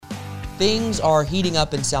things are heating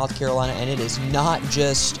up in South Carolina, and it is not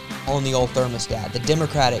just on the old thermostat. The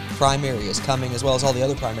Democratic primary is coming, as well as all the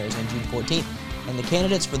other primaries on June 14th. And the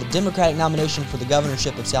candidates for the Democratic nomination for the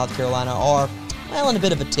governorship of South Carolina are, well, in a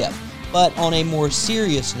bit of a tip. But on a more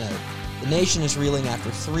serious note, the nation is reeling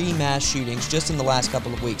after 3 mass shootings just in the last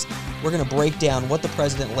couple of weeks. We're going to break down what the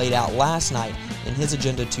president laid out last night in his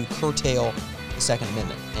agenda to curtail the Second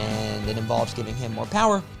Amendment. And it involves giving him more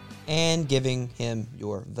power and giving him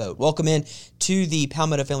your vote. Welcome in to the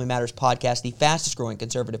Palmetto Family Matters podcast, the fastest growing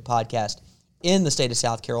conservative podcast in the state of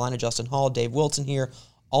South Carolina. Justin Hall, Dave Wilson here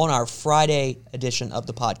on our Friday edition of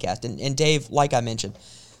the podcast. And Dave, like I mentioned,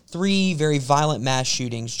 3 very violent mass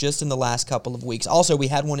shootings just in the last couple of weeks. Also, we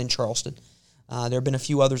had one in Charleston. There have been a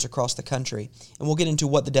few others across the country. And we'll get into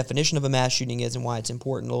what the definition of a mass shooting is and why it's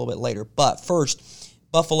important a little bit later. But first,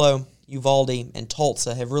 Buffalo, Uvalde, and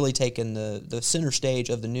Tulsa have really taken the center stage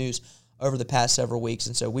of the news over the past several weeks.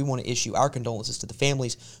 And so we want to issue our condolences to the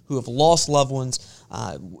families who have lost loved ones,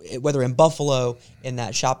 whether in Buffalo in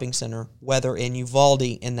that shopping center, whether in Uvalde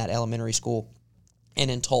in that elementary school,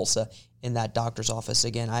 and in Tulsa in that doctor's office.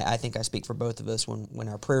 Again, I think I speak for both of us when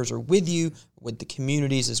our prayers are with you, with the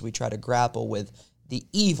communities as we try to grapple with the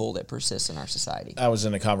evil that persists in our society. I was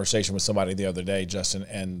in a conversation with somebody the other day, Justin,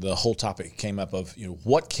 and the whole topic came up of,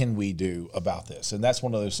 what can we do about this? And that's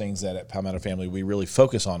one of those things that at Palmetto Family we really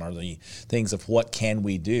focus on, are the things of what can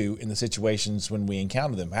we do in the situations when we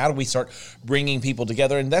encounter them. How do we start bringing people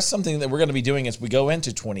together? And that's something that we're going to be doing as we go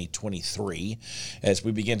into 2023, as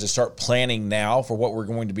we begin to start planning now for what we're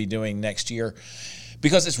going to be doing next year.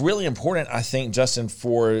 Because it's really important, I think, Justin,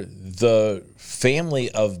 for the family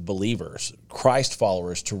of believers, Christ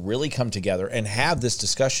followers, to really come together and have this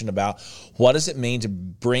discussion about what does it mean to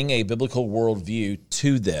bring a biblical worldview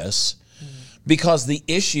to this. Because the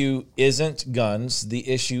issue isn't guns, the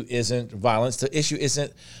issue isn't violence, the issue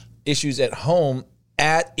isn't issues at home.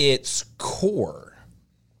 At its core,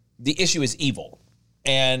 the issue is evil.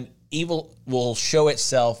 And evil will show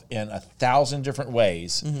itself in 1,000 different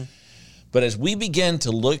ways. Mm-hmm. But as we begin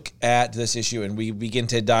to look at this issue and we begin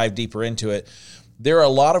to dive deeper into it, there are a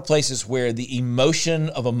lot of places where the emotion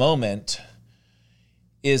of a moment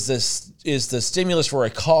is the stimulus for a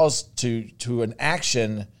cause to an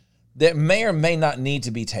action that may or may not need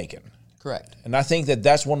to be taken. Correct. And I think that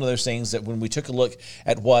that's one of those things that when we took a look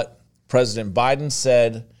at what President Biden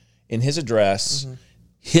said in his address, mm-hmm.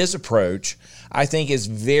 his approach, I think is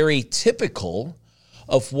very typical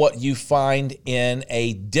of what you find in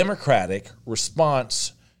a democratic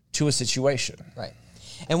response to a situation. Right.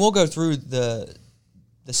 And we'll go through the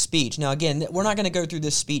speech. Now, again, we're not going to go through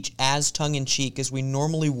this speech as tongue-in-cheek as we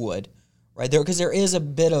normally would, right? Because there is a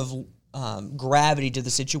bit of gravity to the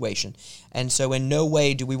situation. And so in no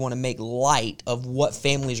way do we want to make light of what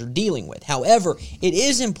families are dealing with. However, it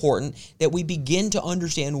is important that we begin to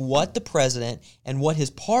understand what the president and what his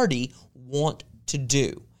party want to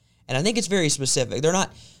do. And I think it's very specific. They're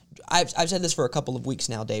not, I've said this for a couple of weeks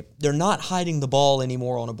now, Dave, they're not hiding the ball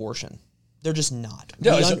anymore on abortion. They're just not.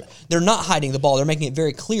 No, they're not hiding the ball. They're making it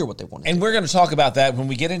very clear what they want to do. And we're going to talk about that when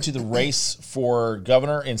we get into the race for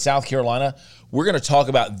governor in South Carolina. We're going to talk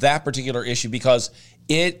about that particular issue because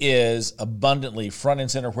it is abundantly front and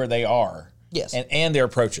center where they are. Yes. And their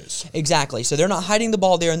approaches. Exactly. So they're not hiding the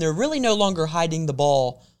ball there, and they're really no longer hiding the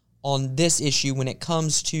ball on this issue when it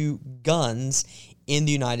comes to guns in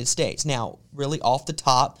the United States. Now, really off the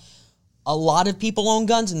top, a lot of people own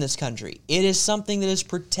guns in this country. It is something that is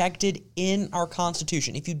protected in our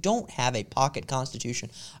Constitution. If you don't have a pocket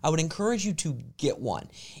Constitution, I would encourage you to get one.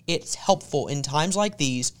 It's helpful in times like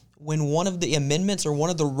these when one of the amendments or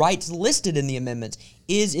one of the rights listed in the amendments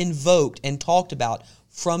is invoked and talked about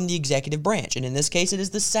from the executive branch. And in this case, it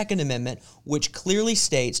is the Second Amendment, which clearly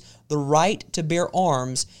states the right to bear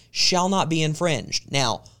arms shall not be infringed.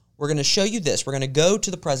 Now, we're going to show you this. We're going to go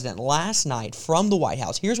to the president last night from the White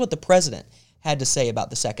House. Here's what the president had to say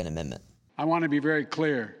about the Second Amendment. I want to be very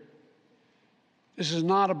clear. This is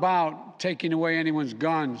not about taking away anyone's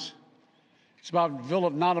guns. It's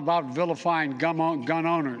not about vilifying gun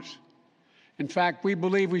owners. In fact, we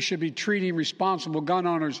believe we should be treating responsible gun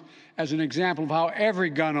owners as an example of how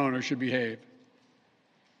every gun owner should behave.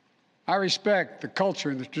 I respect the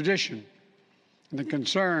culture and the tradition and the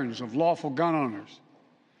concerns of lawful gun owners.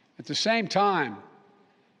 At the same time,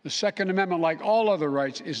 the Second Amendment, like all other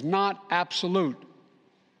rights, is not absolute.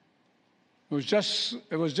 It was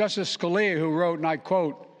Justice Scalia who wrote, and I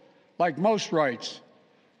quote, "Like most rights,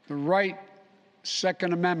 the rights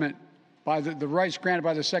granted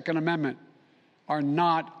by the Second Amendment are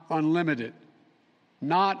not unlimited.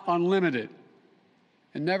 Not unlimited.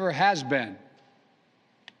 It never has been.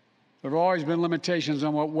 There have always been limitations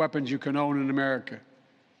on what weapons you can own in America.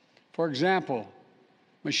 For example,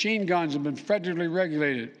 machine guns have been federally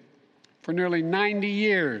regulated for nearly 90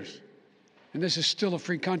 years, and this is still a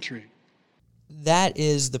free country. That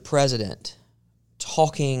is the president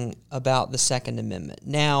talking about the Second Amendment.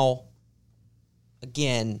 Now,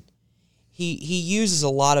 again, he uses a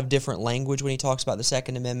lot of different language when he talks about the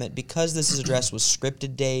Second Amendment. Because this address was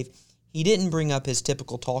scripted, Dave, he didn't bring up his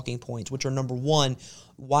typical talking points, which are, number one,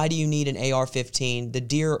 why do you need an AR-15? The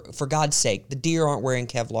deer, for God's sake, the deer aren't wearing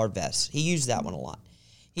Kevlar vests. He used that one a lot.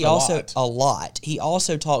 He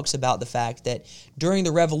also talks about the fact that during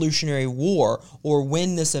the Revolutionary War, or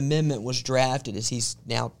when this amendment was drafted, as he's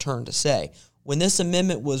now turned to say, when this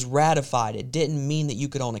amendment was ratified, it didn't mean that you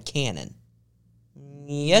could own a cannon.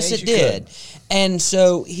 Yes, it did. And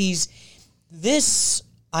so this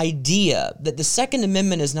idea that the Second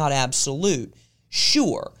Amendment is not absolute,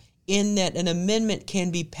 sure, in that an amendment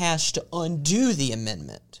can be passed to undo the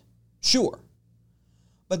amendment, sure.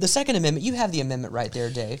 But the Second Amendment, you have the amendment right there,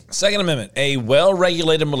 Dave. Second Amendment, a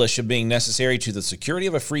well-regulated militia being necessary to the security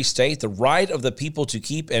of a free state, the right of the people to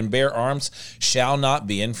keep and bear arms shall not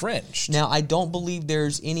be infringed. Now, I don't believe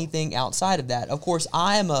there's anything outside of that. Of course,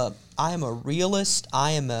 I am a realist.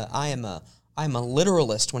 I am a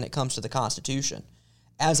literalist when it comes to the Constitution,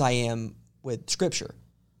 as I am with Scripture.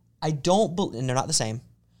 And they're not the same.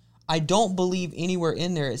 I don't believe anywhere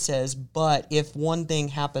in there it says, but if one thing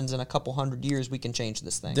happens in a couple hundred years, we can change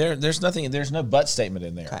this thing. There's no but statement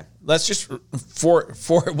in there. Okay. Let's just,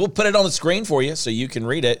 we'll put it on the screen for you so you can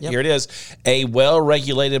read it. Yep. Here it is. A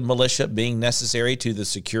well-regulated militia being necessary to the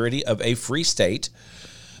security of a free state,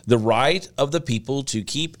 the right of the people to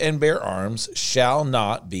keep and bear arms shall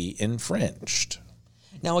not be infringed.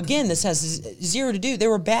 Now, again, this has zero to do.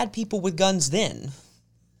 There were bad people with guns then.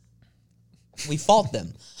 We fought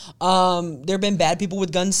them. There have been bad people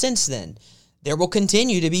with guns since then. There will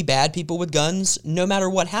continue to be bad people with guns no matter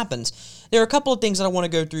what happens. There are a couple of things that I want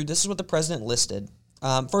to go through. This is what the president listed.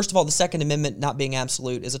 First of all, the Second Amendment not being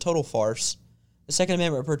absolute is a total farce. The Second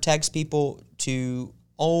Amendment protects people to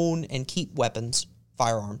own and keep weapons,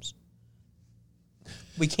 firearms.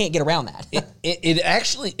 We can't get around that. It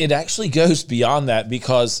actually goes beyond that,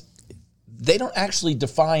 because they don't actually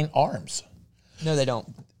define arms. No, they don't.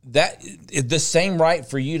 That the same right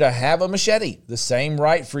for you to have a machete, the same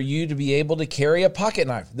right for you to be able to carry a pocket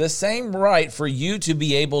knife, the same right for you to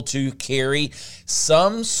be able to carry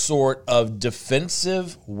some sort of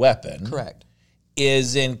defensive weapon. Correct.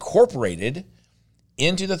 Is incorporated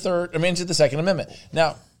into the Second Amendment.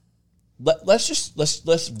 Now,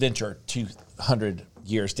 let's venture 200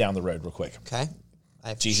 years down the road real quick. Okay.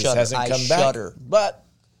 Jesus hasn't come back, but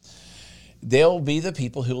there'll be the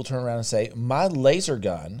people who will turn around and say, my laser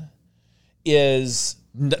gun is,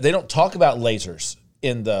 they don't talk about lasers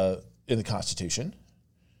in the Constitution.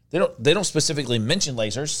 They don't specifically mention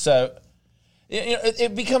lasers. So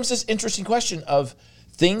it becomes this interesting question of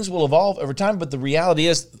things will evolve over time, but the reality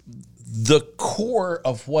is the core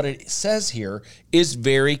of what it says here is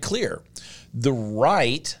very clear. The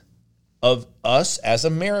right of us as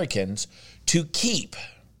Americans to keep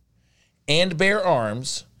and bear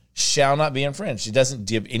arms shall not be infringed. It doesn't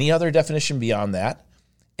give any other definition beyond that.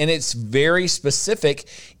 And it's very specific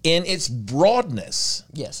in its broadness.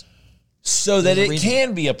 Yes. So that it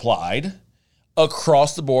can be applied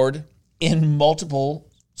across the board in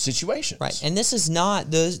multiple situations. Right. And this is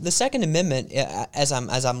not the Second Amendment, as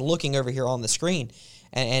I'm looking over here on the screen,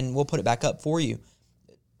 and we'll put it back up for you.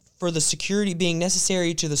 For the security being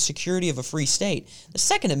necessary to the security of a free state, the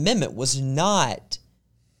Second Amendment was not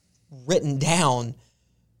written down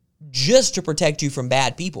just to protect you from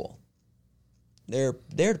bad people. They're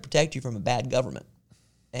there to protect you from a bad government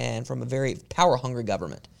and from a very power-hungry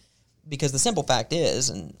government. Because the simple fact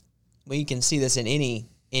is, and we can see this in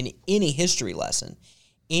any history lesson,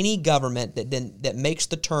 any government that makes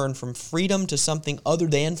the turn from freedom to something other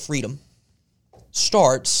than freedom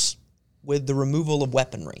starts with the removal of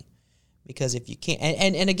weaponry. Because if you can't,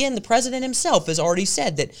 and again, the president himself has already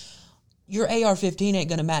said that your AR-15 ain't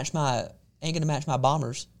gonna match my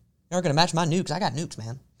bombers. They're not gonna match my nukes. I got nukes,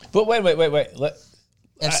 man. But wait.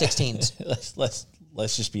 F-16s.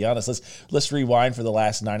 Let's just be honest. Let's rewind for the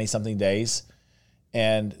last 90-something days,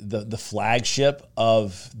 and the flagship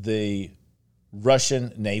of the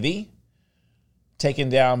Russian Navy taken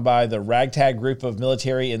down by the ragtag group of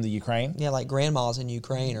military in the Ukraine. Yeah, like grandmas in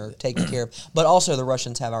Ukraine are taken care of. But also the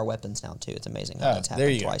Russians have our weapons now, too. It's amazing how that's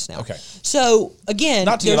happened twice now. Okay. So, again...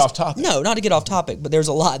 Not to get off topic. No, not to get off topic, but there's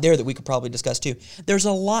a lot there that we could probably discuss, too. There's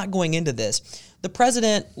a lot going into this. The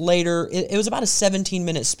president later... It was about a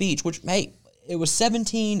 17-minute speech, which, hey, it was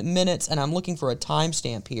 17 minutes, and I'm looking for a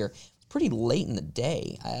timestamp here. pretty late in the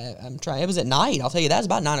day. I'm trying. It was at night. I'll tell you that. It was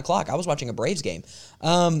about 9 o'clock. I was watching a Braves game.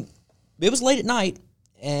 It was late at night,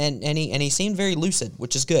 and he seemed very lucid,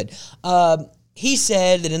 which is good. He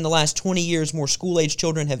said that in the last 20 years, more school-age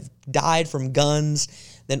children have died from guns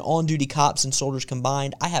than on-duty cops and soldiers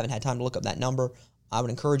combined. I haven't had time to look up that number. I would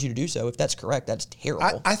encourage you to do so. If that's correct, that's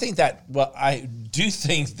terrible. I think that, well, I do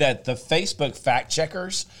think that the Facebook fact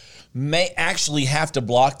checkers may actually have to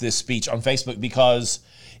block this speech on Facebook, because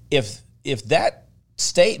if that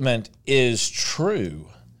statement is true,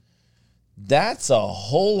 that's a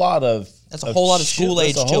whole lot of school-age children.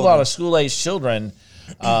 That's a whole lot of school-age children,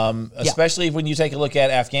 especially when you take a look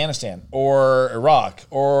at Afghanistan or Iraq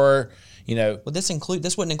or, Well, this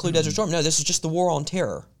wouldn't include Desert Storm. No, this is just the war on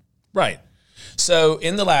terror. Right. So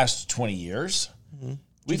in the last 20 years,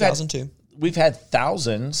 we've had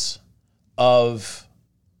thousands of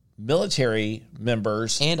military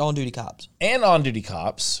members and on-duty cops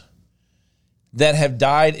that have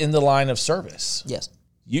died in the line of service. Yes.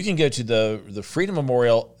 You can go to the Freedom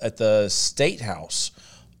Memorial at the State House,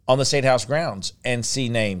 on the State House grounds, and see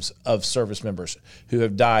names of service members who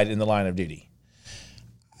have died in the line of duty.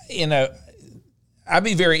 I'd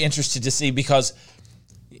be very interested to see, because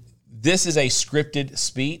this is a scripted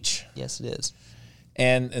speech. Yes, it is.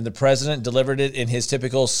 And the president delivered it in his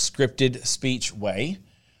typical scripted speech way,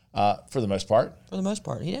 for the most part. For the most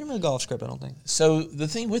part. He didn't really go off script, I don't think. So the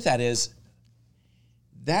thing with that is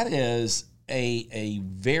a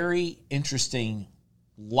very interesting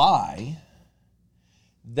lie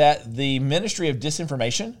that the Ministry of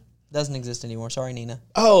Disinformation doesn't exist anymore. Sorry, Nina.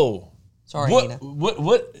 Oh. Sorry, Nina.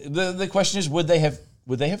 What the question is, would they have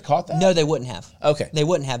caught that? No, they wouldn't have. Okay. They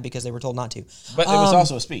wouldn't have, because they were told not to. But it was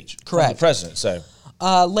also a speech. Correct. From the president, so.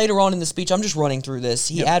 Later on in the speech, I'm just running through this.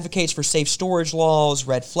 He advocates for safe storage laws,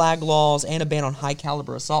 red flag laws, and a ban on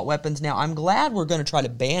high-caliber assault weapons. Now, I'm glad we're going to try to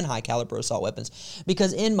ban high-caliber assault weapons,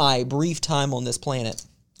 because in my brief time on this planet,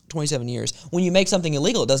 27 years, when you make something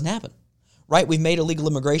illegal, it doesn't happen. Right? We've made illegal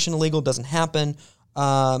immigration illegal. It doesn't happen.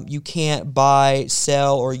 You can't buy,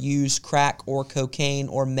 sell, or use crack or cocaine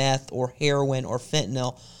or meth or heroin or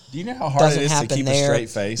fentanyl. Do you know how hard it is to keep a straight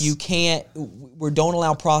face? You can't. We don't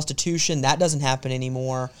allow prostitution. That doesn't happen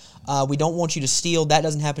anymore. We don't want you to steal. That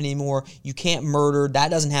doesn't happen anymore. You can't murder.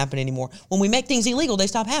 That doesn't happen anymore. When we make things illegal, they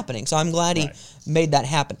stop happening. So I'm glad he made that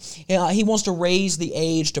happen. He wants to raise the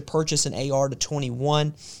age to purchase an AR to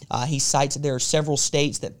 21. He cites that there are several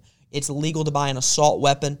states that it's illegal to buy an assault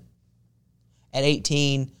weapon at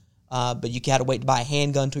 18, but you got to wait to buy a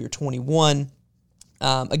handgun until you're 21.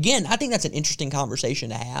 Again, I think that's an interesting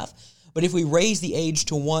conversation to have. But if we raise the age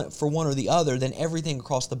to one or the other, then everything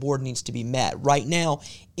across the board needs to be met. Right now,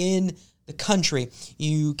 in the country,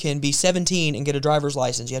 you can be 17 and get a driver's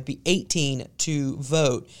license. You have to be 18 to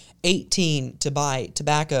vote, 18 to buy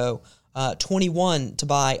tobacco, 21 to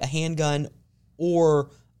buy a handgun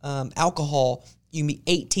or alcohol. You can be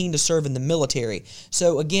 18 to serve in the military.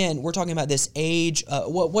 So again, we're talking about this age.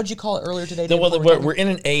 What did you call it earlier today? We're in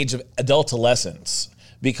an age of adolescence,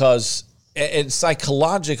 because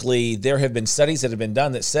psychologically there have been studies that have been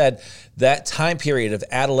done that said that time period of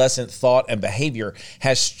adolescent thought and behavior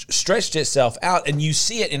has stretched itself out, and you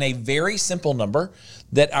see it in a very simple number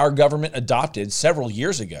that our government adopted several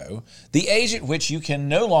years ago: the age at which you can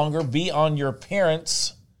no longer be on your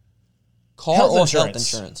parents' health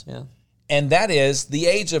insurance. Yeah. And that is the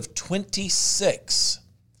age of 26.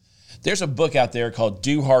 There's a book out there called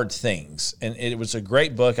Do Hard Things, and it was a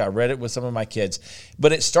great book. I read it with some of my kids.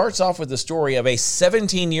 But it starts off with the story of a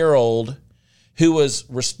 17-year-old who was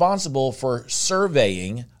responsible for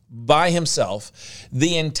surveying by himself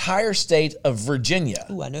the entire state of Virginia.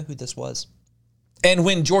 Ooh, I know who this was. And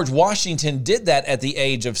when George Washington did that at the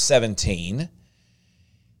age of 17,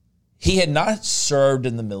 he had not served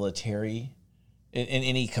in the military in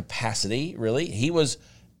any capacity, really. He was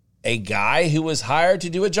a guy who was hired to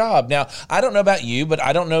do a job. Now, I don't know about you, but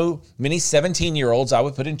I don't know many 17-year-olds I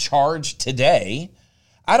would put in charge today.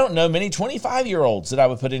 I don't know many 25-year-olds that I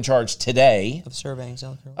would put in charge today of surveying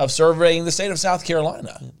South Carolina. Of surveying the state of South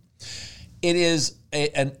Carolina. Yeah. It is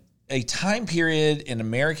a time period in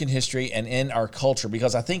American history and in our culture,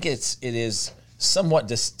 because I think it is somewhat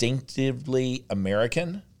distinctively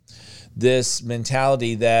American. This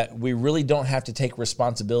mentality that we really don't have to take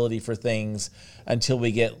responsibility for things until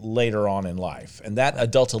we get later on in life. And that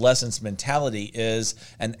adolescence mentality is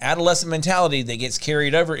an adolescent mentality that gets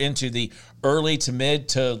carried over into the early to mid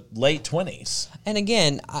to late 20s. And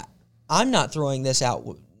again, I'm not throwing this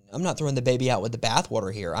out. I'm not throwing the baby out with the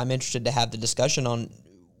bathwater here. I'm interested to have the discussion on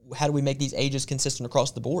how do we make these ages consistent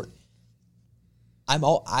across the board. I've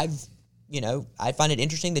I find it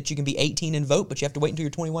interesting that you can be 18 and vote, but you have to wait until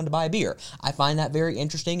you're 21 to buy a beer. I find that very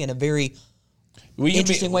interesting and a very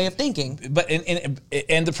interesting way of thinking. But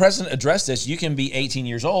and the president addressed this. You can be 18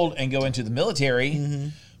 years old and go into the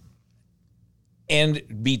military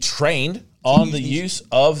and be trained on the use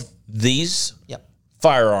of these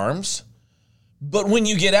firearms. But when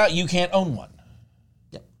you get out, you can't own one.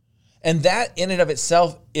 Yep. And that in and of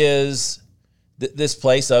itself is this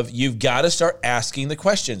place of you've got to start asking the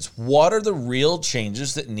questions. What are the real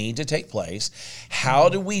changes that need to take place? How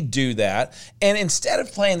do we do that? And instead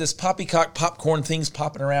of playing this poppycock popcorn things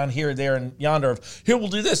popping around here, there, and yonder of, here, we'll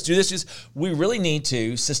do this, we really need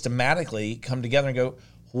to systematically come together and go,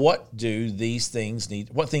 what do these things need?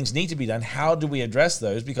 What things need to be done? How do we address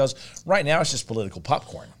those? Because right now it's just political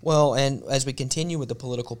popcorn. Well, and as we continue with the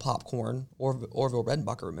political popcorn, Orville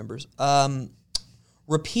Redenbacher remembers,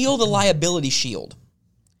 repeal the liability shield.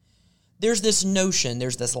 There's this notion,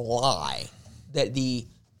 there's this lie that the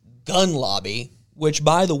gun lobby, which,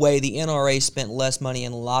 by the way, the NRA spent less money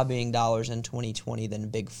in lobbying dollars in 2020 than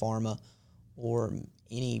Big Pharma or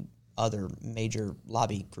any other major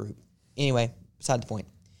lobby group. Anyway, beside the point.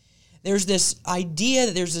 There's this idea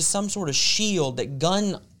that there's some sort of shield that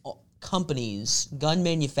gun companies, gun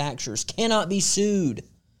manufacturers cannot be sued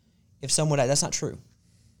if someone died. That's not true.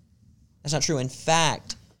 That's not true. In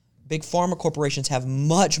fact, big pharma corporations have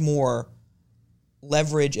much more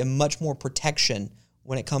leverage and much more protection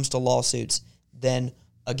when it comes to lawsuits than,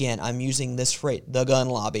 again, I'm using this phrase, the gun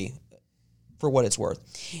lobby, for what it's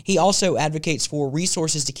worth. He also advocates for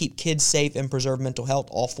resources to keep kids safe and preserve mental health.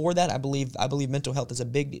 All for that. I believe mental health is a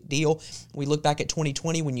big deal. We look back at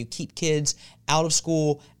 2020 when you keep kids out of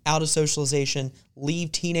school, out of socialization,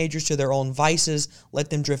 leave teenagers to their own vices,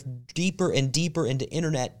 let them drift deeper and deeper into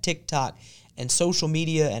internet, TikTok, and social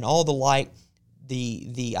media and all the like.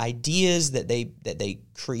 The ideas that they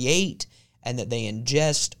create and that they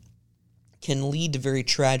ingest can lead to very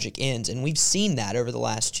tragic ends, and we've seen that over the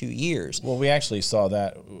last 2 years. Well, we actually saw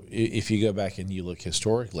that if you go back and you look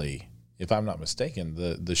historically. If I'm not mistaken,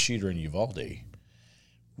 the shooter in Uvalde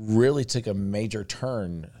really took a major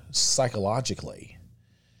turn psychologically.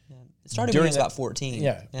 It started when he was about 14.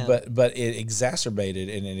 Yeah. But it exacerbated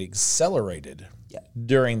and it accelerated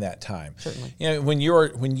during that time. Certainly. When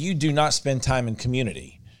you do not spend time in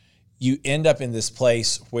community, you end up in this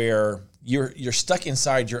place where you're stuck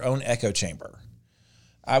inside your own echo chamber.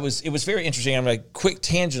 It was very interesting. I'm a quick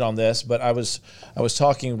tangent on this, but I was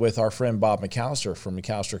talking with our friend Bob McAllister from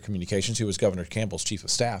McAllister Communications, who was Governor Campbell's chief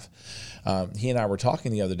of staff. He and I were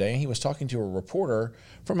talking the other day, and he was talking to a reporter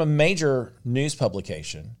from a major news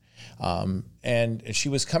publication, and she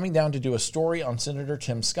was coming down to do a story on Senator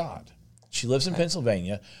Tim Scott. She lives in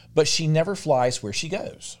Pennsylvania, but she never flies where she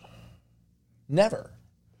goes. Never.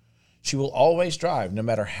 She will always drive, no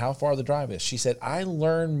matter how far the drive is. She said, I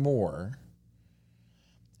learn more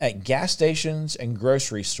at gas stations and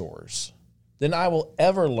grocery stores than I will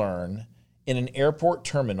ever learn in an airport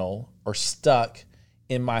terminal or stuck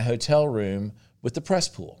in my hotel room with the press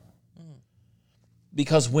pool.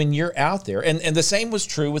 Because when you're out there, and the same was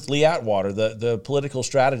true with Lee Atwater, the political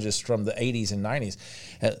strategist from the 80s and 90s.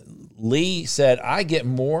 Lee said, I get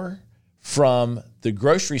more from the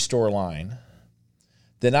grocery store line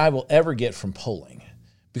than I will ever get from polling,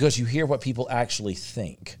 because you hear what people actually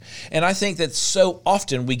think. And I think that so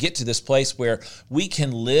often we get to this place where we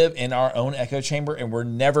can live in our own echo chamber and we're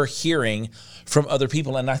never hearing from other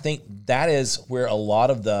people. And I think that is where a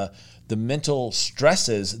lot of the mental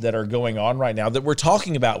stresses that are going on right now that we're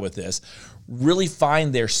talking about with this really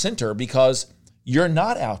find their center, because you're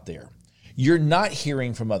not out there. You're not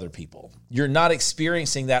hearing from other people. You're not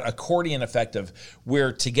experiencing that accordion effect of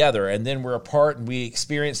we're together and then we're apart and we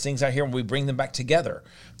experience things out here and we bring them back together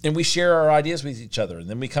and we share our ideas with each other and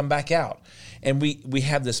then we come back out and we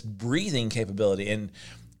have this breathing capability. And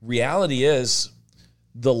reality is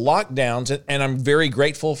the lockdowns, and I'm very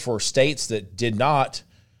grateful for states that did not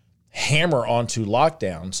hammer onto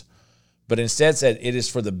lockdowns, but instead said it is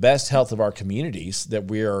for the best health of our communities that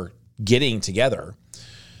we are getting together,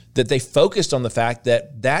 that they focused on the fact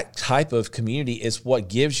that that type of community is what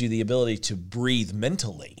gives you the ability to breathe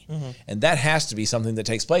mentally. Mm-hmm. And that has to be something that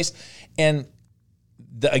takes place. And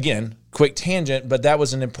again, quick tangent, but that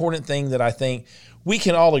was an important thing that I think we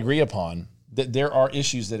can all agree upon, that there are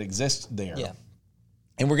issues that exist there. Yeah.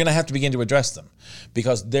 And we're going to have to begin to address them,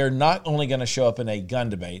 because they're not only going to show up in a gun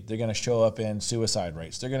debate, they're going to show up in suicide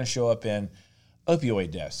rates. They're going to show up in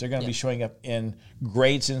opioid deaths. They're going to be showing up in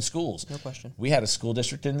grades in schools. No question. We had a school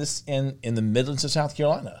district in the Midlands of South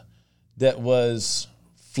Carolina that was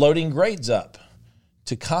floating grades up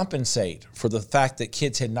to compensate for the fact that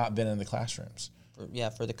kids had not been in the classrooms.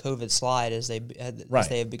 for the COVID slide, as they Right.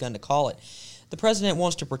 have begun to call it. The president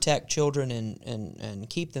wants to protect children and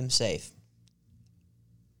keep them safe.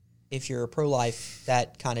 If you're pro-life,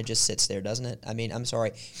 that kind of just sits there, doesn't it? I mean, I'm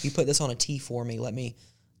sorry. You put this on a tee for me. Let me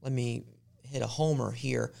hit a homer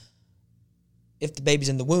here. If the baby's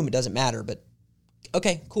in the womb, it doesn't matter. But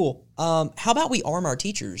okay, cool. How about we arm our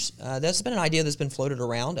teachers? That's been an idea that's been floated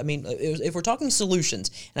around. I mean, if we're talking solutions,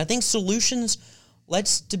 and I think solutions,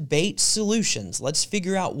 let's debate solutions. Let's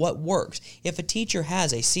figure out what works. If a teacher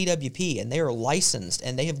has a CWP and they are licensed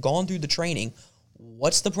and they have gone through the training,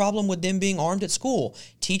 what's the problem with them being armed at school?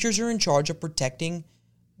 Teachers are in charge of protecting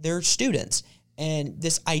their students. And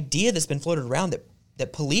this idea that's been floated around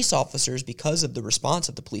that police officers, because of the response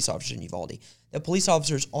of the police officers in Uvalde, that police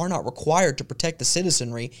officers are not required to protect the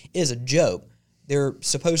citizenry is a joke. They're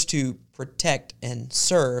supposed to protect and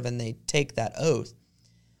serve, and they take that oath.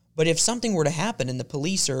 But if something were to happen and the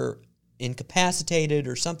police are incapacitated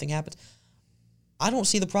or something happens, I don't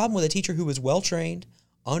see the problem with a teacher who is well-trained,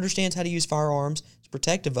 understands how to use firearms, is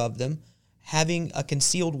protective of them, having a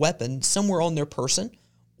concealed weapon somewhere on their person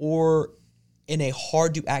or in a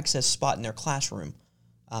hard-to-access spot in their classroom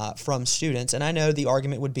from students. And I know the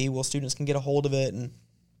argument would be, well, students can get a hold of it, and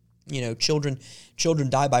children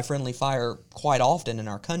die by friendly fire quite often in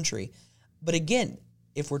our country. But again,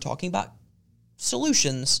 if we're talking about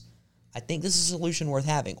solutions, I think this is a solution worth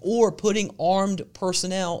having. Or putting armed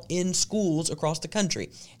personnel in schools across the country.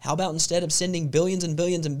 How about instead of sending billions and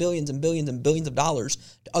billions and billions and billions and billions of dollars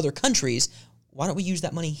to other countries, why don't we use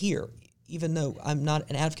that money here? Even though I'm not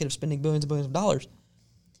an advocate of spending billions and billions of dollars,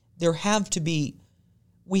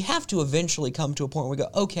 we have to eventually come to a point where we go,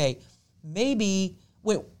 okay, maybe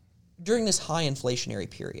during this high inflationary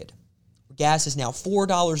period, gas is now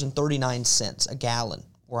 $4.39 a gallon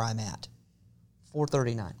where I'm at.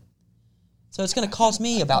 $4.39. So it's going to cost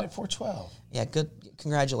me about $4.12. Yeah, good.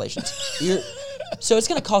 Congratulations. So it's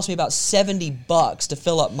going to cost me about $70 to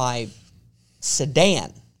fill up my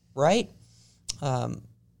sedan, right?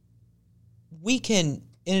 We can,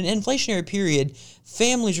 in an inflationary period,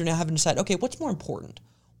 families are now having to decide, okay, what's more important?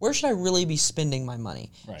 Where should I really be spending my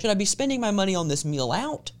money? Right. Should I be spending my money on this meal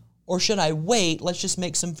out? Or should I wait, let's just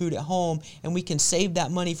make some food at home, and we can save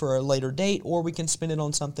that money for a later date, or we can spend it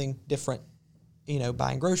on something different,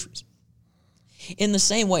 buying groceries. In the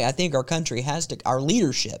same way, I think our country our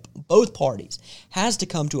leadership, both parties, has to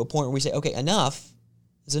come to a point where we say, okay, enough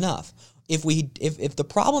is enough. If the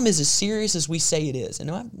problem is as serious as we say it is,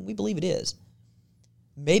 and we believe it is,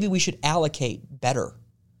 maybe we should allocate better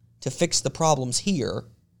to fix the problems here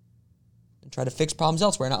and try to fix problems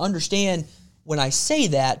elsewhere. And I understand when I say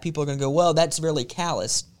that, people are going to go, well, that's really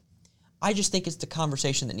callous. I just think it's the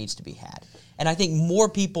conversation that needs to be had. And I think more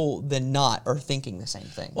people than not are thinking the same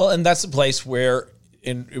thing. Well, and that's a place where,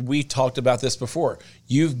 and we talked about this before,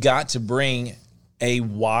 you've got to bring a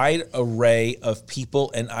wide array of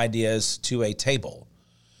people and ideas to a table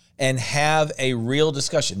and have a real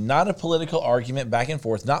discussion, not a political argument back and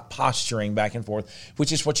forth, not posturing back and forth,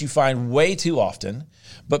 which is what you find way too often,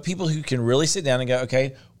 but people who can really sit down and go,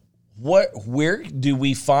 okay, where do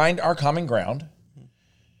we find our common ground?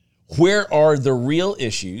 Where are the real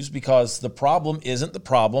issues? Because the problem isn't the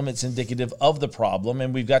problem, it's indicative of the problem,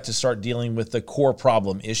 and we've got to start dealing with the core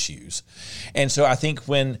problem issues. And so I think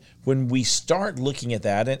when we start looking at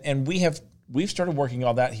that, and we've started working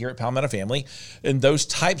on that here at Palmetto Family, in those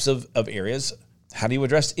types of areas. How do you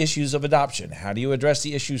address issues of adoption? How do you address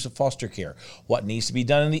the issues of foster care? What needs to be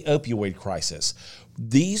done in the opioid crisis?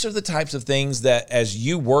 These are the types of things that, as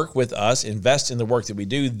you work with us, invest in the work that we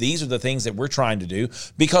do, these are the things that we're trying to do,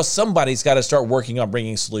 because somebody's got to start working on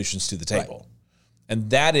bringing solutions to the table. Right. And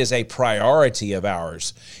that is a priority of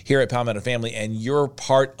ours here at Palmetto Family, and you're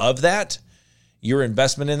part of that. Your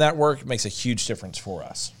investment in that work makes a huge difference for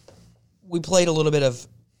us. We played a little bit of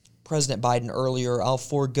President Biden earlier. I'll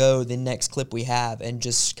forego the next clip we have and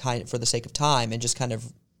just kind of, for the sake of time, and just kind of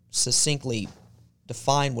succinctly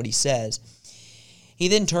define what he says. He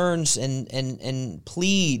then turns and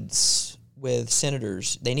pleads with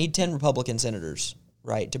senators. They need 10 Republican senators,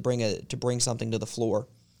 right, to bring something to the floor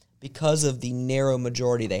because of the narrow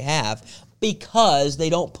majority they have, because they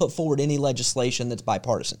don't put forward any legislation that's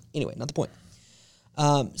bipartisan. Anyway, not the point.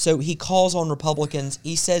 So he calls on Republicans.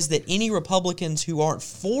 He says that any Republicans who aren't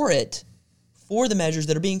for the measures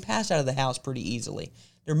that are being passed out of the House pretty easily.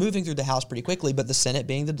 They're moving through the House pretty quickly, but the Senate,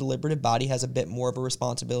 being the deliberative body, has a bit more of a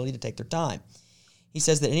responsibility to take their time. He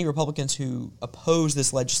says that any Republicans who oppose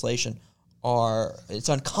this legislation it's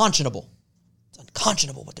unconscionable. It's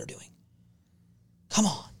unconscionable what they're doing. Come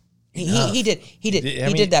on. He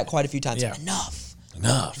did that quite a few times. Yeah.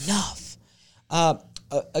 Enough.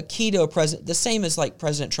 a key to a president, the same as like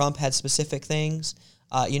President Trump had specific things,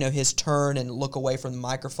 his turn and look away from the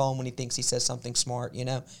microphone when he thinks he says something smart,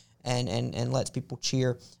 and lets people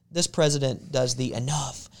cheer. This president does the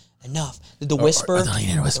enough, the whisper. Or the lean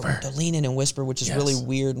in and whisper. The lean in and whisper, which is really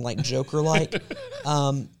weird and like Joker-like.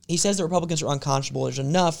 He says the Republicans are unconscionable. There's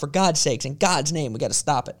enough, for God's sakes, in God's name, we got to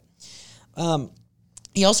stop it.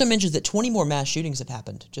 He also mentions that 20 more mass shootings have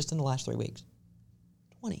happened just in the last 3 weeks.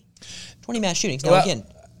 20 mass shootings. Now, again,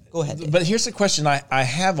 go ahead, Dave. But here's the question I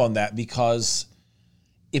have on that, because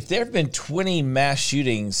if there have been 20 mass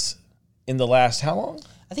shootings in the last, how long?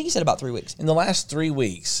 I think he said about 3 weeks. In the last 3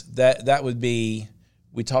 weeks, that would be,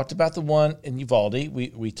 we talked about the one in Uvalde.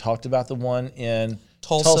 We talked about the one in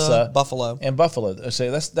Tulsa, Buffalo. And Buffalo.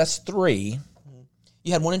 So that's 3.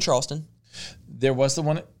 You had one in Charleston. There was the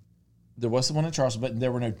one in Charleston, but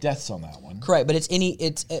there were no deaths on that one. Correct, but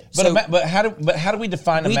But how do we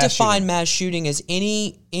define a mass shooting? We define mass shooting as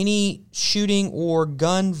any shooting or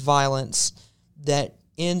gun violence that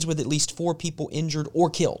ends with at least 4 people injured or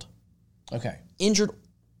killed. Okay. Injured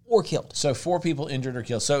or killed. So 4 people injured or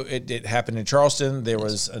killed. So it happened in Charleston. There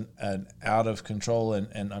was an out of control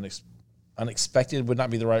and unexpected would not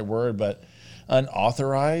be the right word, but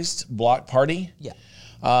unauthorized block party. Yeah.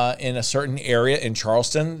 In a certain area in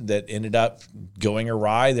Charleston that ended up going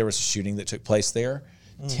awry. There was a shooting that took place there.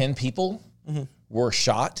 10 people were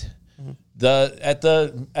shot. At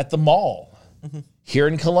the mall here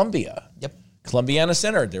in Columbia. Yep. Columbiana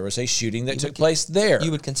Center, there was a shooting that took place there.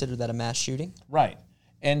 You would consider that a mass shooting? Right.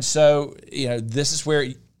 And so, this is where,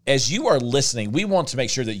 as you are listening, we want to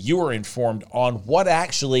make sure that you are informed on what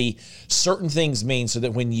actually certain things mean, so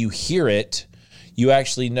that when you hear it, you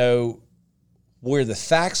actually know where the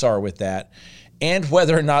facts are with that, and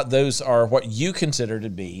whether or not those are what you consider to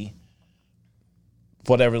be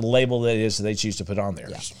whatever label that is that they choose to put on there.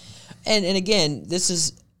 Yeah. And again, this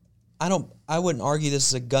is, I wouldn't argue this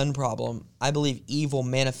is a gun problem. I believe evil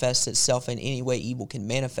manifests itself in any way evil can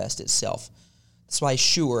manifest itself. That's why,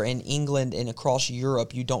 sure, in England and across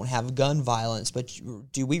Europe, you don't have gun violence, but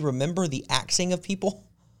do we remember the axing of people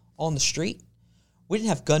on the street? We didn't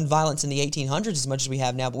have gun violence in the 1800s as much as we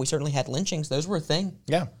have now, but we certainly had lynchings. Those were a thing.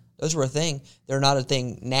 Yeah. Those were a thing. They're not a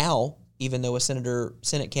thing now, even though a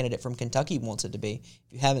Senate candidate from Kentucky wants it to be.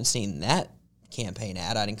 If you haven't seen that campaign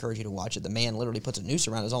ad, I'd encourage you to watch it. The man literally puts a noose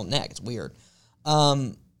around his own neck. It's weird.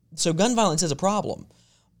 So gun violence is a problem,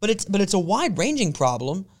 but it's a wide-ranging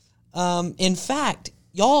problem. In fact,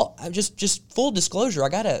 y'all, just full disclosure, I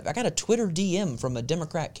got a Twitter DM from a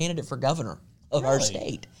Democrat candidate for governor of our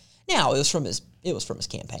state. Now, it was from his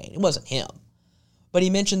campaign. It wasn't him. But he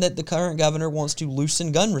mentioned that the current governor wants to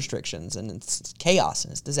loosen gun restrictions, and it's chaos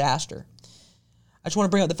and it's disaster. I just want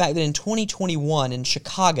to bring up the fact that in 2021 in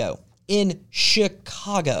Chicago, the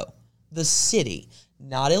city,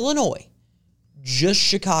 not Illinois, just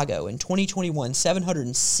Chicago, in 2021,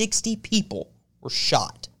 760 people were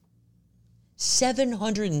shot.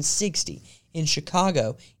 760 in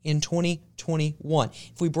Chicago in 2021.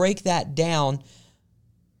 If we break that down,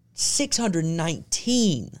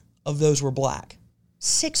 619 of those were black.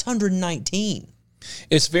 619.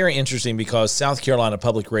 It's very interesting because South Carolina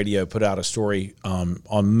Public Radio put out a story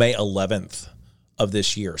on May 11th of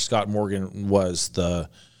this year. Scott Morgan was the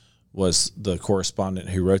correspondent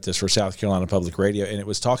who wrote this for South Carolina Public Radio, and it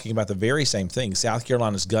was talking about the very same thing. South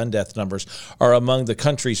Carolina's gun death numbers are among the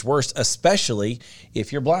country's worst, especially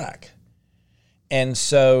if you're black. And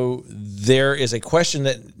so there is a question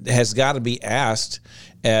that has got to be asked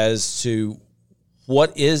as to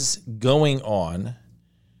what is going on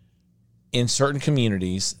in certain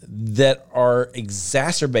communities that are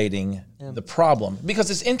exacerbating the problem. Because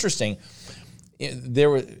it's interesting.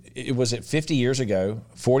 It was 50 years ago,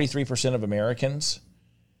 43% of Americans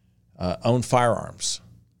own firearms.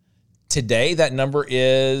 Today, that number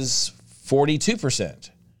is 42%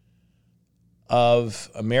 of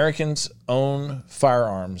Americans own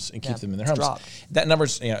firearms and keep them in their homes. Dropped. That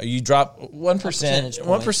number's, you drop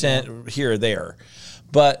 1% here or there,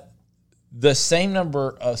 but the same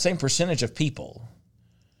number, same percentage of people,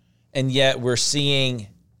 and yet we're seeing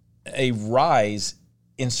a rise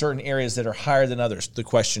in certain areas that are higher than others. The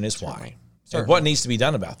question is why? And what needs to be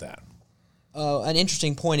done about that? An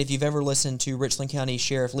interesting point, if you've ever listened to Richland County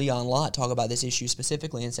Sheriff Leon Lott talk about this issue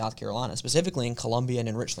specifically in South Carolina, specifically in Columbia and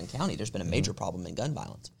in Richland County, there's been a major problem in gun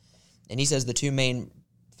violence. And he says the two main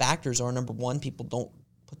factors are, number one, people don't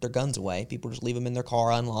put their guns away. People just leave them in their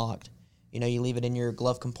car unlocked. You leave it in your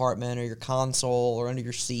glove compartment or your console or under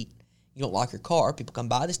your seat. You don't lock your car. People come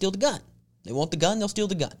by, they steal the gun. They want the gun, they'll steal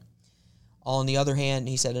the gun. On the other hand,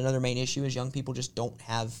 he said another main issue is young people just don't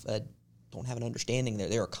have a don't have an understanding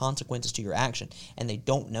there are consequences to your action, and they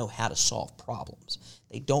don't know how to solve problems.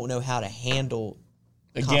 They don't know how to handle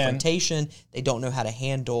confrontation. They don't know how to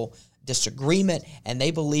handle disagreement, and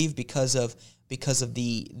they believe because of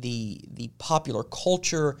the popular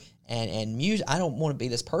culture and music. I don't want to be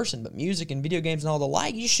this person, but music and video games and all the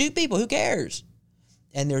like, you shoot people, who cares?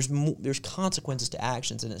 And there's consequences to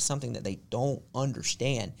actions, and it's something that they don't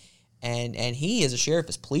understand. And he, as a sheriff,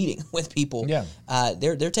 is pleading with people. Yeah.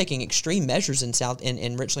 They're taking extreme measures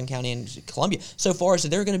in Richland County and Columbia, so far as that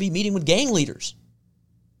they're going to be meeting with gang leaders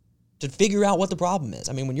to figure out what the problem is.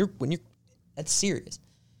 I mean, when you're that's serious.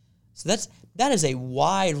 So that is a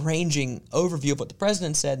wide-ranging overview of what the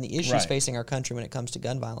president said and the issues facing our country when it comes to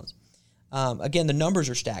gun violence. Again, the numbers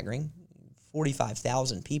are staggering.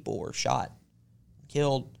 45,000 people were shot,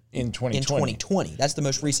 killed in 2020. That's the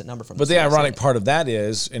most recent number from But the ironic part of that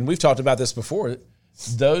is, and we've talked about this before,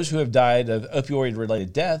 those who have died of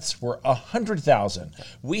opioid-related deaths were 100,000.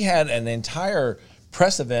 We had an entire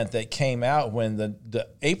press event that came out when the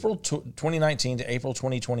April 2019 to April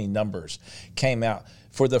 2020 numbers came out.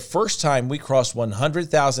 For the first time, we crossed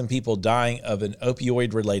 100,000 people dying of an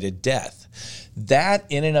opioid-related death. That,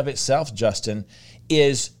 in and of itself, Justin,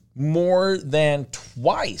 is more than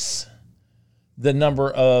twice the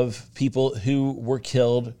number of people who were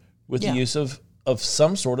killed with the use of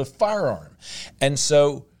some sort of firearm. And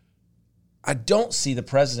so I don't see the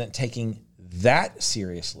president taking that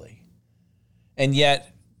seriously. And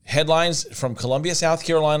yet, headlines from Columbia, South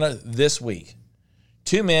Carolina this week.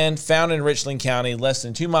 2 men found in Richland County, less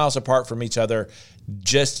than 2 miles apart from each other,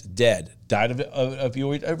 just dead, died of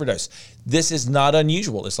opioid overdose. This is not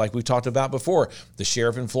unusual. It's like we've talked about before. The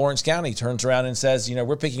sheriff in Florence County turns around and says,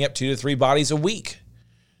 we're picking up 2 to 3 bodies a week.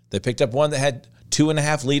 They picked up one that had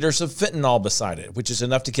 2.5 liters of fentanyl beside it, which is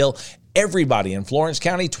enough to kill everybody in Florence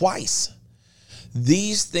County twice.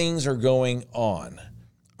 These things are going on.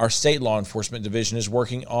 Our state law enforcement division is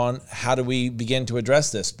working on how do we begin to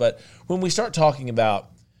address this. But when we start talking about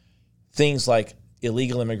things like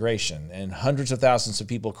illegal immigration and hundreds of thousands of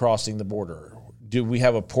people crossing the border, do we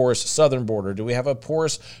have a porous southern border? Do we have a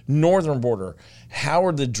porous northern border? How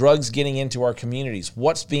are the drugs getting into our communities?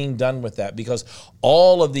 What's being done with that? Because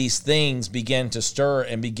all of these things begin to stir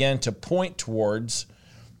and begin to point towards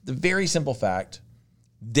the very simple fact,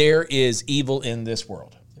 there is evil in this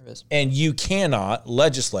world. And you cannot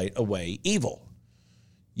legislate away evil.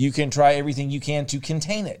 You can try everything you can to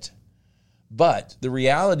contain it. But the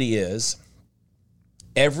reality is,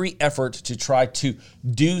 every effort to try to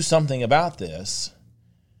do something about this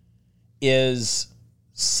is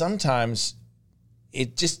sometimes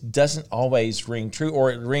it just doesn't always ring true,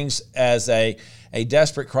 or it rings as a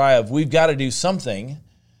desperate cry of, we've got to do something.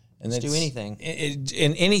 And let's do anything.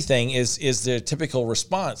 And anything is the typical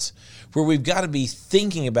response, where we've got to be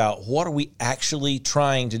thinking about what are we actually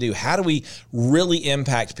trying to do? How do we really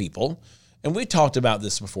impact people? And we talked about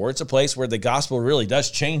this before. It's a place where the gospel really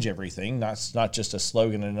does change everything. That's not just a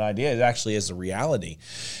slogan and an idea. It actually is a reality.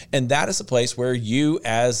 And that is a place where you,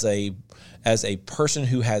 as a person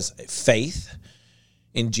who has faith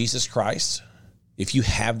in Jesus Christ, if you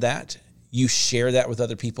have that, you share that with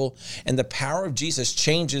other people, and the power of Jesus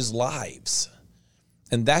changes lives.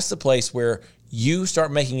 And that's the place where you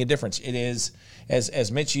start making a difference. It is, as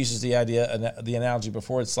Mitch uses the idea, the analogy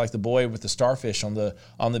before, it's like the boy with the starfish on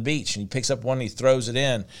the beach, and he picks up one and he throws it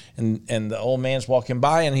in, and the old man's walking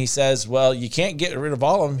by and he says, well, you can't get rid of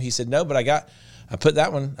all of them. He said, no, but I saved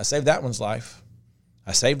that one's life.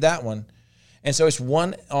 I saved that one. And so it's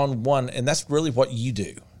one-on-one, and that's really what you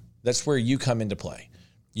do. That's where you come into play.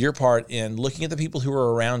 Your part in looking at the people who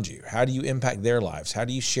are around you. How do you impact their lives? How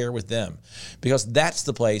do you share with them? Because that's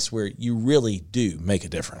the place where you really do make a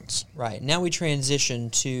difference. Right. Now we transition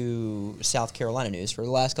to South Carolina news for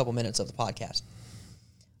the last couple minutes of the podcast.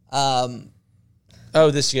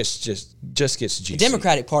 This just gets juicy. The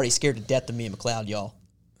Democratic Party's scared to death of Mia McLeod, y'all.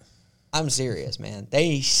 I'm serious, man.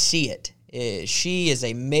 They see it. She is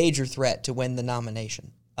a major threat to win the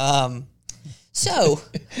nomination.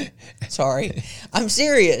 Sorry, I'm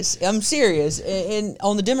serious. And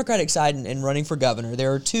on the Democratic side and running for governor,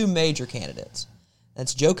 there are 2 major candidates.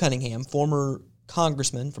 That's Joe Cunningham, former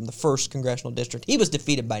congressman from the 1st Congressional District. He was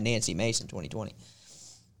defeated by Nancy Mace in 2020.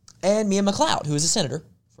 And Mia McLeod, who is a senator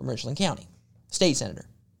from Richland County, state senator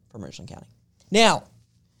from Richland County. Now,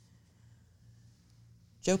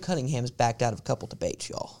 Joe Cunningham's backed out of a couple debates,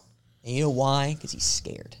 y'all. And you know why? Because he's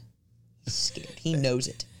scared. He's scared. He knows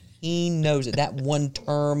it. He knows it. That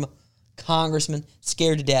one-term congressman,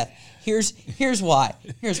 scared to death. Here's why.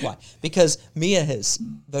 Because Mia has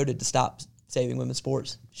voted to stop saving women's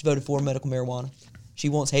sports. She voted for medical marijuana. She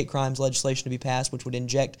wants hate crimes legislation to be passed, which would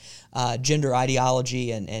inject gender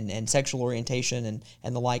ideology and sexual orientation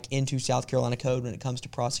and the like into South Carolina code when it comes to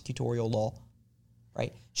prosecutorial law.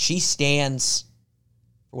 Right? She stands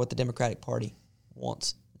for what the Democratic Party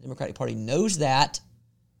wants. The Democratic Party knows that,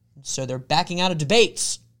 so they're backing out of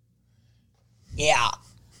debates. Yeah.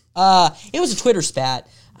 It was a Twitter spat.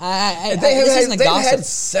 They've had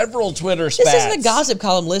several Twitter spats. This isn't a gossip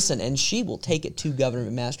column. Listen, and she will take it to Governor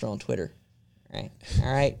McMaster on Twitter. All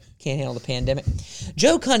right. Can't handle the pandemic.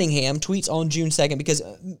 Joe Cunningham tweets on June 2nd because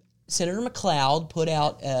Senator McLeod put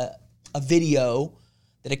out a video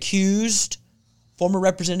that accused former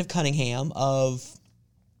Representative Cunningham of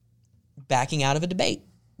backing out of a debate.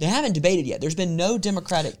 They haven't debated yet. There's been no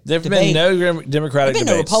Democratic debate. There have been no Democratic There's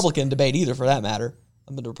been debates. no Republican debate either, for that matter.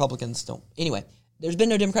 But the Republicans don't. Anyway, there's been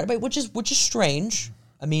no Democratic debate, which is strange.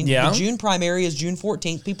 I mean, the June primary is June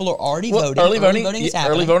 14th. People are already voting. Early voting is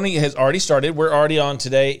happening. Early voting has already started. We're already on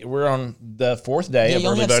today. We're on the fourth day of you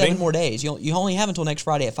only early have voting. 7 more days. You only have until next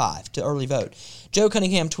Friday at 5 to early vote. Joe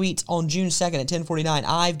Cunningham tweets on June 2nd at 10:49,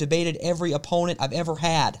 I've debated every opponent I've ever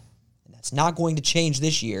had. And that's not going to change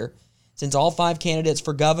this year. Since all 5 candidates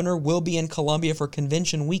for governor will be in Columbia for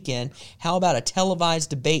convention weekend, how about a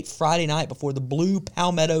televised debate Friday night before the Blue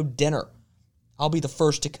Palmetto dinner? I'll be the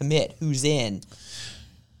first to commit who's in.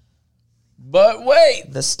 But wait,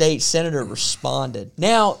 the state senator responded.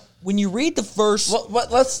 Now, when you read the first,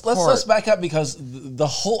 let's back up, because the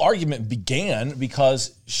whole argument began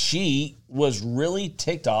because she was really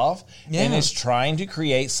ticked off and is trying to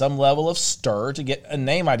create some level of stir to get a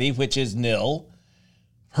name ID, which is nil.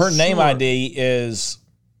 Her name ID is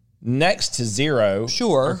next to 0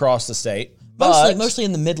 across the state. But mostly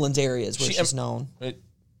in the Midlands areas where she's known.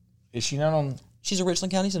 Is she known on? She's a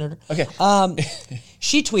Richland County senator. Okay.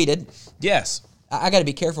 She tweeted. Yes. I got to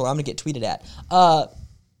be careful. I'm going to get tweeted at.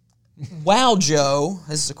 Wow, Joe.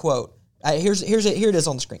 This is a quote. Here it is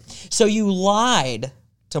on the screen. So you lied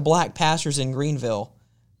to black pastors in Greenville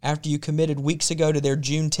after you committed weeks ago to their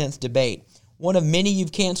June 10th debate. One of many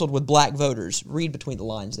you've canceled with black voters. Read between the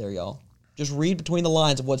lines there, y'all. Just read between the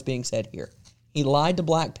lines of what's being said here. He lied to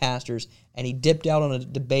black pastors, and he dipped out on a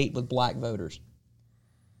debate with black voters.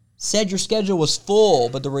 Said your schedule was full,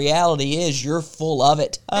 but the reality is you're full of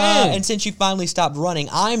it. And since you finally stopped running,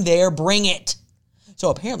 I'm there, bring it.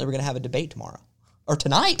 So apparently we're going to have a debate tomorrow. Or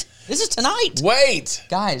tonight. This is tonight. Wait.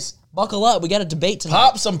 Guys, buckle up. We got a debate tonight.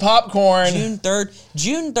 Pop some popcorn. June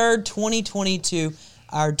 3rd, 2022.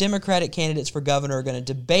 Our Democratic candidates for governor are going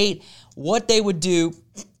to debate what they would do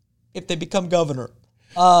if they become governor.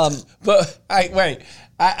 But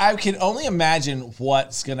I can only imagine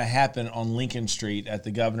what's going to happen on Lincoln Street at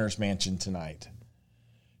the governor's mansion tonight.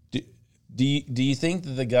 Do you think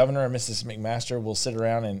that the governor and Mrs. McMaster will sit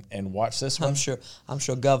around and watch this one? I'm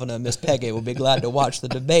sure Governor Miss Peggy will be glad to watch the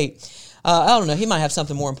debate. I don't know. He might have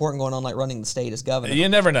something more important going on, like running the state as governor. You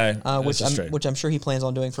never know. Which I'm sure he plans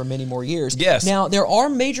on doing for many more years. Yes. Now, there are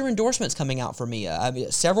major endorsements coming out for Mia. I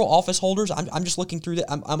mean, several office holders. I'm just looking through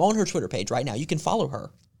I'm on her Twitter page right now. You can follow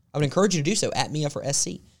her. I would encourage you to do so, at Mia for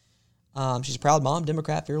SC. She's a proud mom,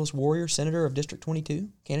 Democrat, fearless warrior, senator of District 22,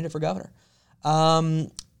 candidate for governor.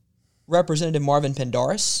 Representative Marvin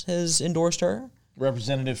Pendaris has endorsed her.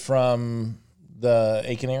 Representative from the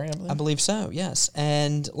Aiken area, I believe? I believe so, yes.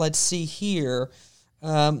 And let's see here.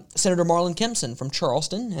 Senator Marlon Kempson from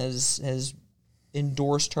Charleston has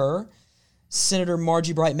endorsed her. Senator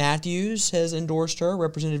Margie Bright Matthews has endorsed her.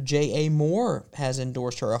 Representative J.A. Moore has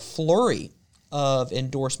endorsed her. A flurry of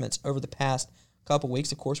endorsements over the past couple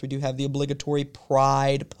weeks. Of course, we do have the obligatory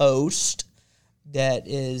Pride post that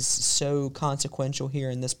is so consequential here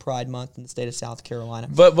in this Pride Month in the state of South Carolina.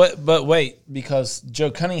 But wait, because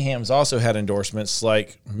Joe Cunningham's also had endorsements,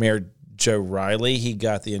 like Mayor Joe Riley. He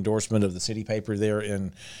got the endorsement of the city paper there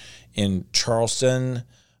in Charleston.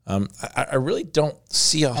 I really don't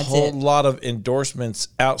see a whole lot of endorsements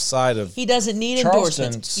outside of He doesn't need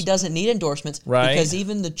endorsements. He doesn't need endorsements, right? Because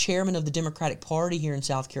even the chairman of the Democratic Party here in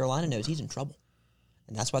South Carolina knows he's in trouble.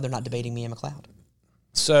 And that's why they're not debating Mia McLeod.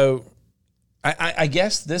 So I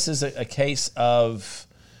guess this is a case of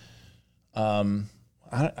I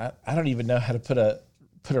don't even know how to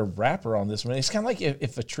put a wrapper on this one. It's kind of like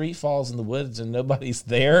if a tree falls in the woods and nobody's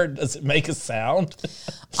there, does it make a sound?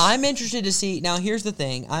 I'm interested to see. Now, here's the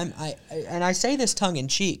thing. I say this tongue in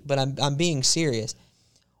cheek, but I'm being serious.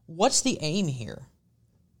 What's the aim here?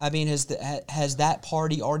 I mean, has that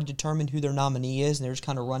party already determined who their nominee is, and they're just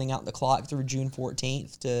kind of running out the clock through June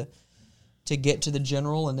 14th to get to the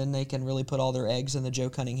general, and then they can really put all their eggs in the Joe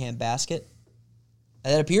Cunningham basket?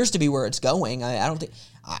 That appears to be where it's going. I don't think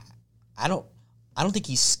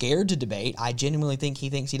he's scared to debate. I genuinely think he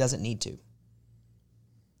thinks he doesn't need to.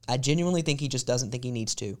 I genuinely think he just doesn't think he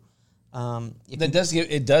needs to. It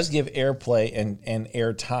does give airplay and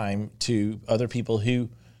air time to other people who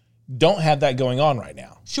don't have that going on right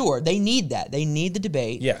now. Sure, they need that. They need the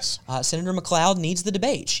debate. Yes. Senator McLeod needs the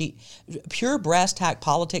debate. Pure brass tack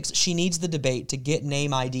politics, she needs the debate to get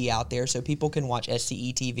name ID out there so people can watch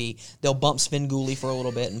SCE TV. They'll bump Svengoolie for a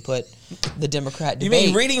little bit and put the Democrat debate. You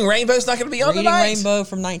mean Reading Rainbow's not going to be on tonight? Reading Rainbow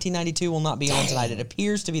from 1992 will not be on tonight. It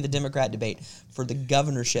appears to be the Democrat debate for the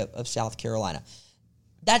governorship of South Carolina.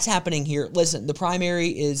 That's happening here. Listen, the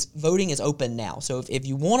primary voting is open now. So if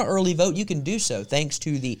you want to early vote, you can do so thanks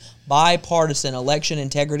to the bipartisan election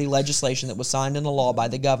integrity legislation that was signed into law by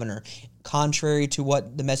the governor. Contrary to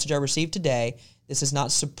what the message I received today, this is not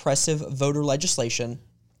suppressive voter legislation.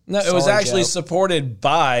 No, it was actually supported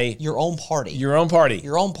by your own party. Your own party.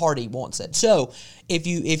 Your own party wants it. So if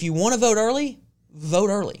you want to vote early,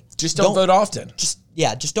 vote early. Just don't vote often.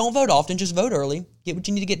 Just don't vote often. Just vote early. Get what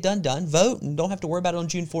you need to get done. Vote, and don't have to worry about it on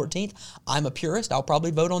June 14th. I'm a purist. I'll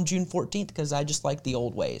probably vote on June 14th because I just like the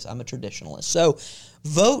old ways. I'm a traditionalist. So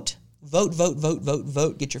vote.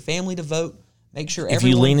 Get your family to vote. Make sure everyone. If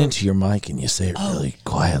you lean into your mic and you say it really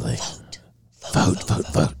quietly. Vote.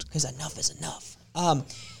 Because enough is enough.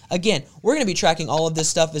 Again, we're going to be tracking all of this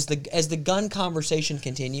stuff as the gun conversation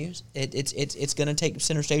continues. It's going to take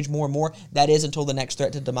center stage more and more. That is until the next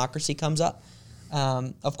threat to democracy comes up.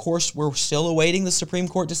 Of course, we're still awaiting the Supreme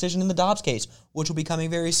Court decision in the Dobbs case, which will be coming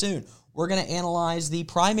very soon. We're going to analyze the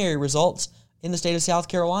primary results in the state of South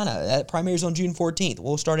Carolina. That primary is on June 14th.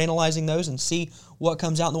 We'll start analyzing those and see what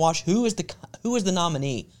comes out in the wash. Who is the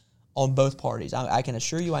nominee on both parties? I can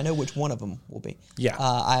assure you I know which one of them will be. Yeah.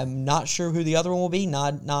 I'm not sure who the other one will be.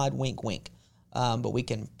 Nod, wink, wink. But we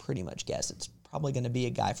can pretty much guess. It's probably going to be a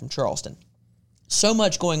guy from Charleston. So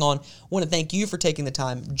much going on. I want to thank you for taking the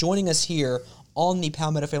time, joining us here on the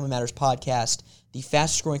Palmetto Family Matters podcast, the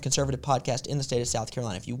fastest growing conservative podcast in the state of South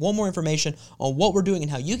Carolina. If you want more information on what we're doing and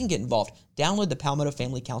how you can get involved, download the Palmetto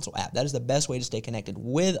Family Council app. That is the best way to stay connected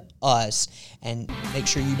with us and make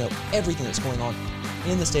sure you know everything that's going on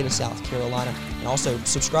in the state of South Carolina. And also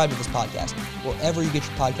subscribe to this podcast wherever you get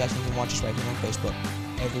your podcast. You can watch us right here on Facebook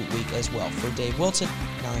every week as well. For Dave Wilson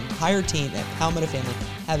and our entire team at Palmetto Family,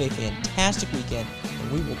 have a fantastic weekend,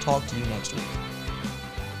 and we will talk to you next week.